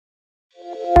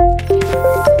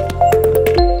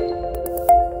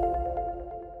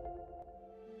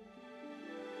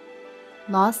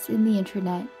lost in the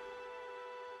internet.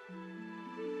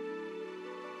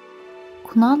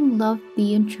 Kunal loved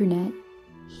the internet.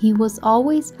 He was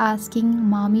always asking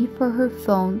Mommy for her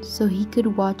phone so he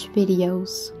could watch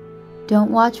videos.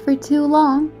 "Don't watch for too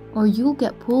long or you'll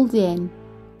get pulled in,"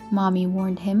 Mommy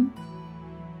warned him.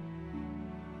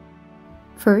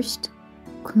 First,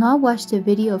 Kunal watched a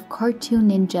video of cartoon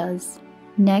ninjas.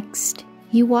 Next,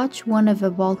 he watched one of a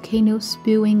volcano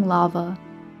spewing lava.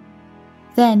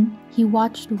 Then, he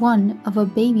watched one of a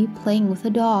baby playing with a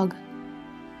dog.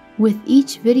 With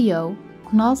each video,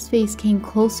 Kunal's face came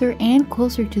closer and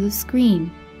closer to the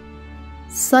screen.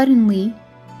 Suddenly,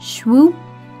 swoop!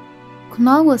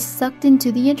 Kunal was sucked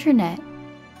into the internet.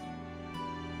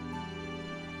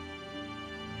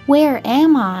 Where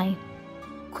am I?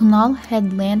 Kunal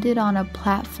had landed on a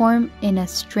platform in a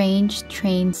strange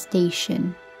train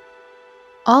station.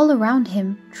 All around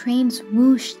him, trains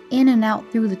whooshed in and out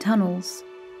through the tunnels.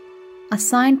 A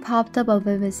sign popped up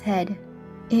above his head.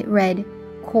 It read,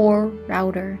 "Core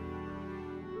Router."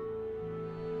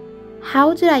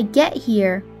 How did I get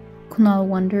here? Kunal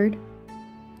wondered.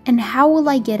 And how will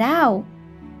I get out?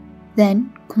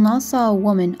 Then Kunal saw a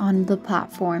woman on the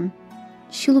platform.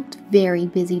 She looked very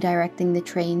busy directing the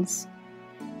trains.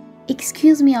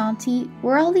 "Excuse me, Auntie,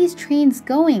 where are all these trains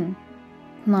going?"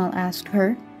 Kunal asked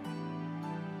her.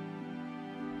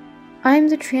 "I'm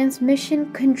the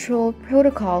Transmission Control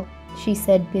Protocol," she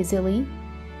said busily,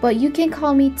 "but you can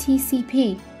call me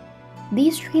TCP.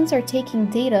 These trains are taking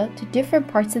data to different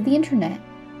parts of the internet."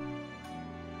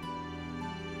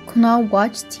 Kunal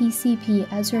watched TCP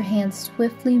as her hands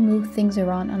swiftly moved things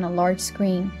around on a large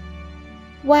screen.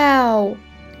 "Wow,"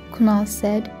 Kunal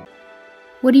said.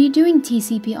 "What are you doing,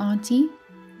 TCP Auntie?"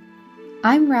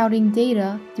 "I'm routing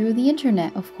data through the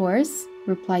internet, of course,"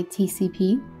 replied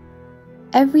TCP.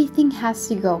 Everything has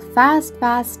to go fast,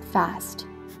 fast, fast.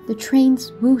 The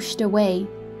trains whooshed away,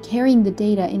 carrying the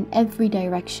data in every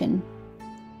direction.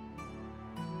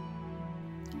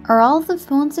 "Are all the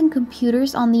phones and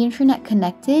computers on the internet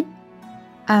connected?"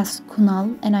 asked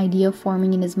Kunal, an idea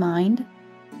forming in his mind.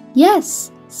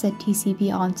 "Yes," said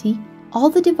TCP Auntie. "All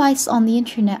the devices on the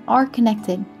internet are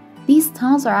connected. These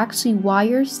tunnels are actually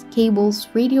wires, cables,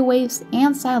 radio waves,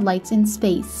 and satellites in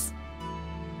space."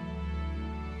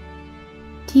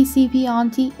 "TCP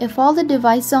Auntie, if all the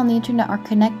devices on the internet are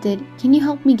connected, can you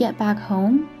help me get back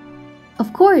home?"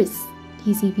 "Of course,"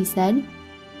 TCP said.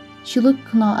 She looked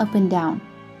Kunal up and down.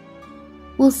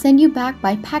 "We'll send you back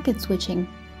by packet switching.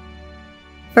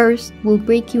 First, we'll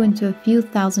break you into a few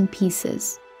thousand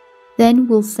pieces. Then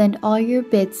we'll send all your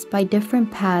bits by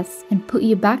different paths and put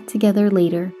you back together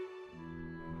later."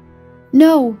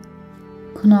 "No,"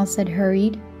 Kunal said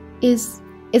hurried.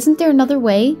 Isn't there another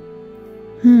way?"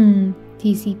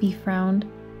 TCP frowned.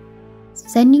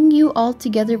 "Sending you all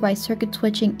together by circuit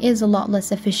switching is a lot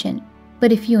less efficient,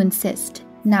 but if you insist.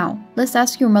 Now, let's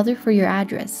ask your mother for your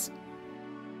address."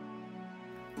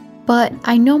 "But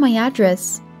I know my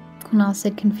address," Kunal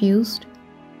said confused.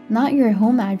 "Not your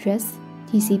home address,"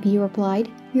 TCP replied,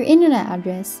 "your internet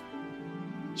address."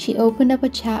 She opened up a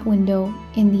chat window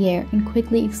in the air and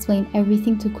quickly explained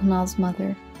everything to Kunal's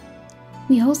mother.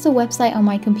 "We host a website on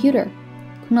my computer,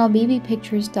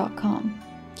 KunalBabyPictures.com.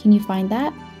 Can you find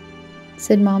that?"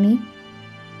 said Mommy.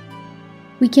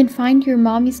 "We can find your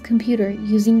mommy's computer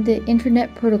using the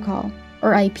Internet Protocol,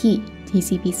 or IP,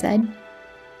 TCP said.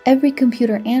 Every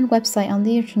computer and website on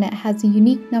the internet has a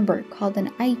unique number called an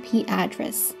IP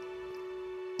address."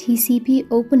 TCP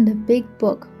opened a big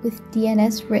book with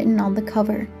DNS written on the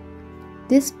cover.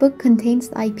 "This book contains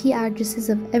the IP addresses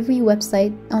of every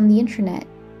website on the internet,"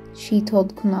 she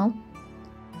told Kunal.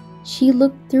 She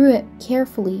looked through it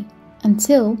carefully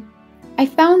until, "I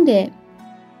found it!"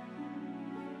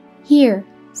 "Here,"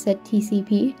 said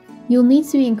TCP. "You'll need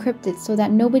to be encrypted so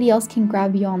that nobody else can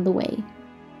grab you on the way."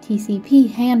 TCP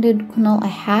handed Kunal a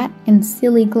hat and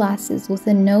silly glasses with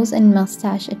a nose and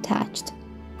mustache attached.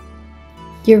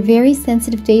 "You're very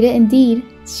sensitive data indeed,"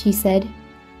 she said.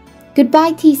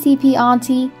 "Goodbye, TCP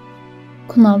Auntie,"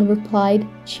 Kunal replied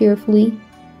cheerfully.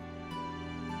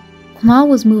 Kunal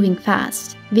was moving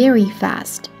fast, very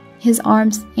fast. His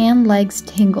arms and legs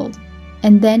tingled.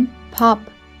 And then, pop,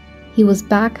 he was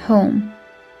back home.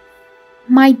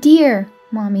 "My dear,"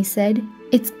 Mommy said,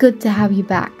 "it's good to have you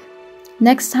back.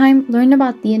 Next time, learn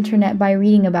about the internet by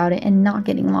reading about it and not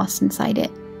getting lost inside it."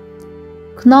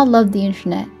 Kunal loved the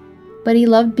internet, but he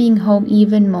loved being home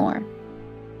even more.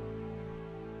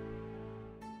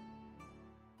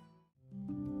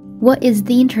 What is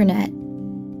the internet?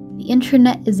 The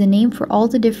internet is a name for all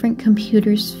the different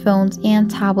computers, phones,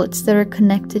 and tablets that are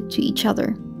connected to each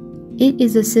other. It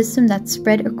is a system that's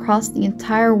spread across the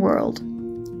entire world.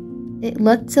 It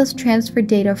lets us transfer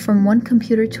data from one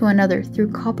computer to another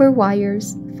through copper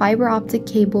wires, fiber optic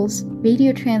cables,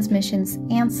 radio transmissions,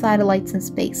 and satellites in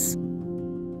space.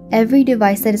 Every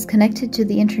device that is connected to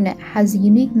the internet has a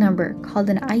unique number called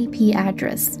an IP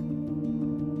address.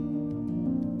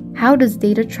 How does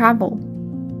data travel?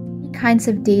 Many kinds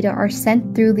of data are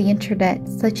sent through the internet,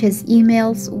 such as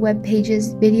emails, web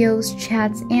pages, videos,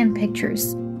 chats, and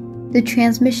pictures. The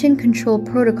Transmission Control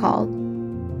Protocol,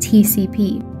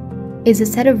 TCP, is a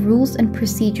set of rules and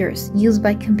procedures used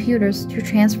by computers to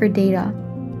transfer data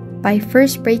by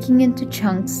first breaking into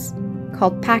chunks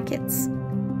called packets.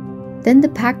 Then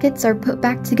the packets are put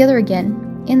back together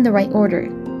again in the right order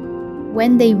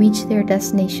when they reach their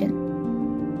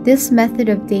destination. This method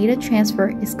of data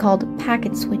transfer is called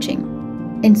packet switching.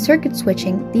 In circuit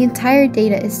switching, the entire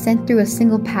data is sent through a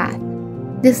single path.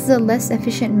 This is a less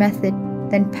efficient method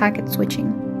than packet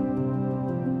switching.